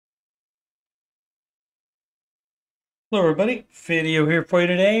Hello everybody, video here for you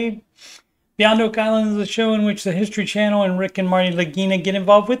today. Beyond Oak Island is a show in which the History Channel and Rick and Marty Lagina get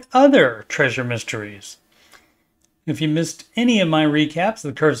involved with other treasure mysteries. If you missed any of my recaps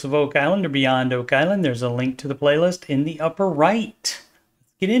of The Curse of Oak Island or Beyond Oak Island, there's a link to the playlist in the upper right.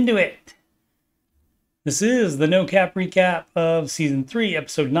 Let's get into it. This is the no-cap recap of Season 3,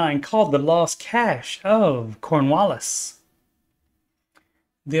 Episode 9, called The Lost Cache of Cornwallis.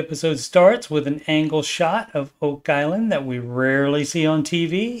 The episode starts with an angle shot of Oak Island that we rarely see on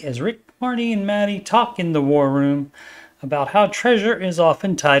TV as Rick, Marty, and Maddie talk in the war room about how treasure is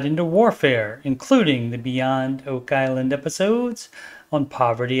often tied into warfare, including the Beyond Oak Island episodes on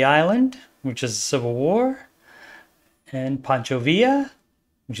Poverty Island, which is the Civil War, and Pancho Villa,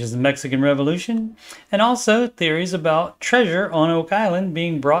 which is the Mexican Revolution, and also theories about treasure on Oak Island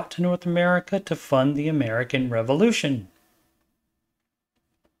being brought to North America to fund the American Revolution.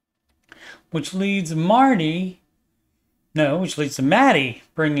 Which leads to Maddie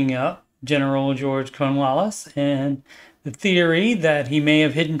bringing up General George Cornwallis and the theory that he may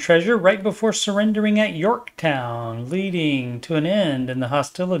have hidden treasure right before surrendering at Yorktown, leading to an end in the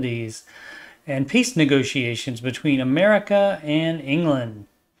hostilities and peace negotiations between America and England.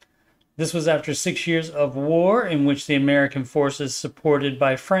 This was after 6 years of war in which the American forces supported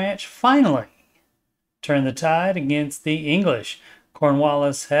by France finally turned the tide against the English.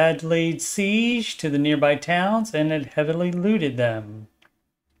 Cornwallis had laid siege to the nearby towns and had heavily looted them.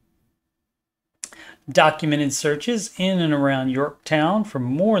 Documented searches in and around Yorktown for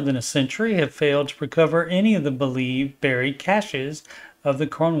more than a century have failed to recover any of the believed buried caches of the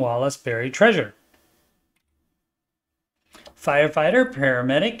Cornwallis buried treasure. Firefighter,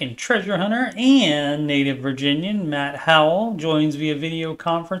 paramedic, and treasure hunter and native Virginian Matt Howell joins via video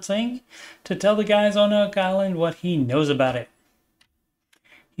conferencing to tell the guys on Oak Island what he knows about it.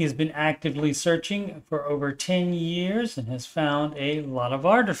 He has been actively searching for over 10 years and has found a lot of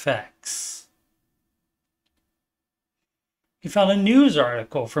artifacts. He found a news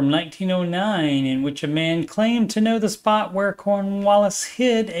article from 1909 in which a man claimed to know the spot where Cornwallis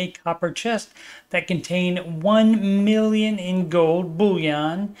hid a copper chest that contained 1 million in gold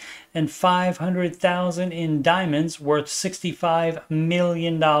bullion and 500,000 in diamonds worth $65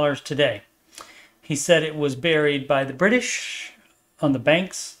 million today. He said it was buried by the British on the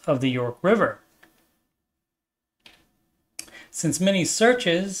banks of the York River. Since many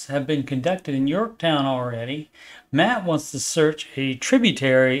searches have been conducted in Yorktown already, Matt wants to search a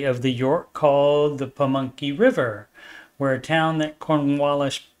tributary of the York called the Pamunkey River, where a town that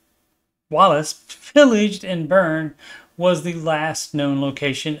Cornwallis pillaged and burned was the last known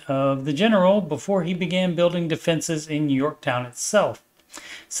location of the general before he began building defenses in Yorktown itself.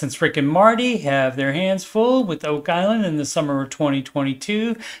 Since Rick and Marty have their hands full with Oak Island in the summer of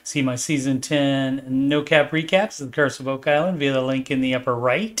 2022, see my Season 10 no-cap recaps of The Curse of Oak Island via the link in the upper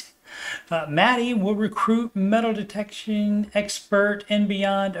right. Maddie will recruit metal detection expert and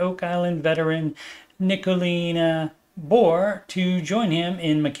Beyond Oak Island veteran Nicolina Bohr to join him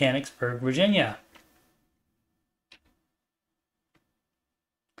in Mechanicsburg, Virginia.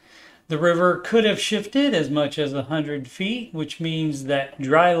 The river could have shifted as much as 100 feet, which means that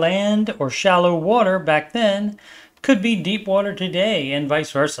dry land or shallow water back then could be deep water today and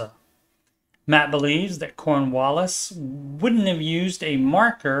vice versa. Matt believes that Cornwallis wouldn't have used a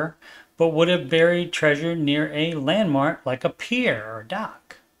marker, but would have buried treasure near a landmark like a pier or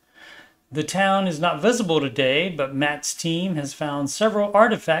dock. The town is not visible today, but Matt's team has found several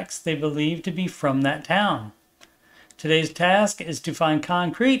artifacts they believe to be from that town. Today's task is to find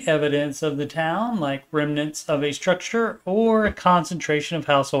concrete evidence of the town, like remnants of a structure or a concentration of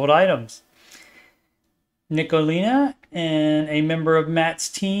household items. Nicolina and a member of Matt's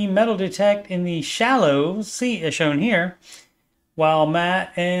team metal detect in the shallows, as shown here, while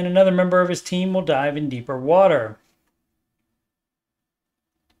Matt and another member of his team will dive in deeper water.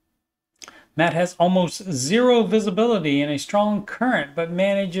 Matt has almost zero visibility in a strong current, but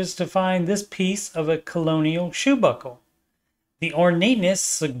manages to find this piece of a colonial shoe buckle. The ornateness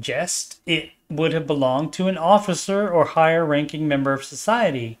suggests it would have belonged to an officer or higher-ranking member of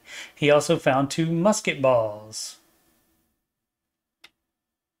society. He also found 2 musket balls.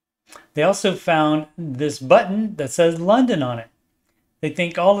 They also found this button that says London on it. They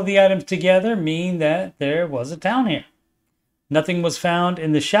think all of the items together mean that there was a town here. Nothing was found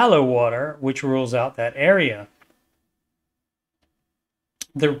in the shallow water, which rules out that area.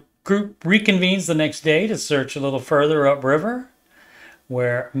 The group reconvenes the next day to search a little further upriver,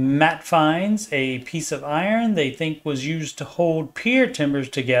 where Matt finds a piece of iron they think was used to hold pier timbers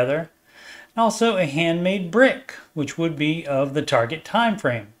together, and also a handmade brick, which would be of the target time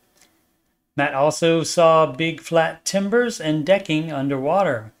frame. Matt also saw big flat timbers and decking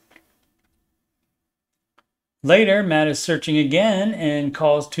underwater. Later, Matt is searching again and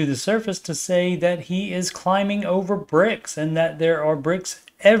calls to the surface to say that he is climbing over bricks and that there are bricks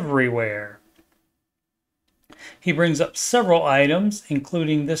everywhere. He brings up several items,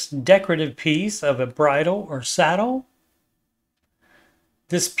 including this decorative piece of a bridle or saddle,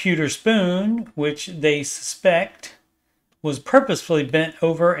 this pewter spoon, which they suspect was purposefully bent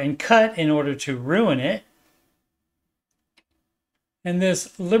over and cut in order to ruin it, and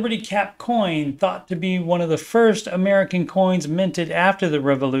this Liberty Cap coin, thought to be one of the first American coins minted after the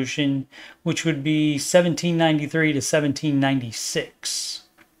Revolution, which would be 1793 to 1796.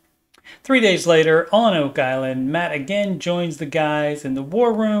 3 days later, on Oak Island, Matt again joins the guys in the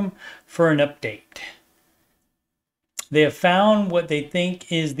war room for an update. They have found what they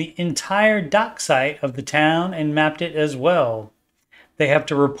think is the entire dock site of the town and mapped it as well. They have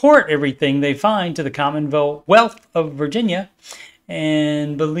to report everything they find to the Commonwealth of Virginia,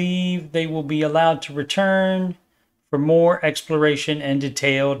 and believe they will be allowed to return for more exploration and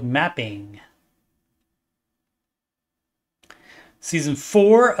detailed mapping. Season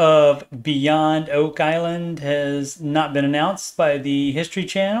 4 of Beyond Oak Island has not been announced by the History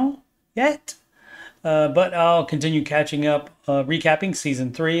Channel yet, but I'll continue catching up, recapping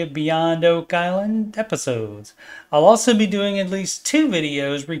Season 3 of Beyond Oak Island episodes. I'll also be doing at least 2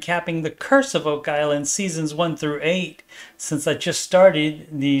 videos recapping The Curse of Oak Island Seasons 1 through 8, since I just started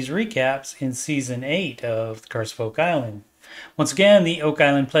these recaps in Season 8 of The Curse of Oak Island. Once again, the Oak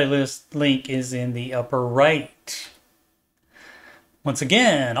Island playlist link is in the upper right. Once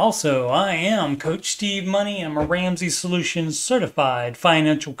again, also, I am Coach Steve Money. I'm a Ramsey Solutions certified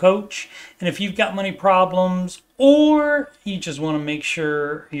financial coach. And if you've got money problems or you just want to make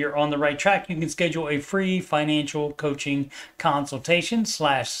sure you're on the right track, you can schedule a free financial coaching consultation /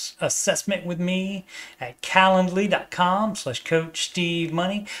 assessment with me at calendly.com/Coach Steve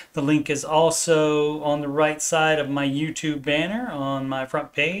Money. The link is also on the right side of my YouTube banner on my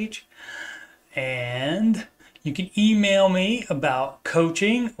front page. And you can email me about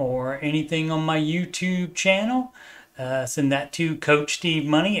coaching or anything on my YouTube channel. Send that to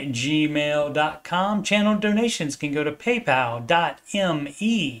CoachSteveMoney@gmail.com. Channel donations can go to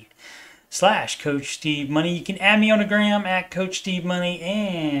paypal.me/CoachSteveMoney. You can add me on the gram at CoachSteveMoney.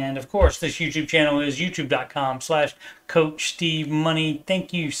 And of course, this YouTube channel is youtube.com/CoachSteveMoney.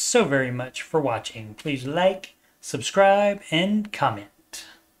 Thank you so very much for watching. Please like, subscribe, and comment.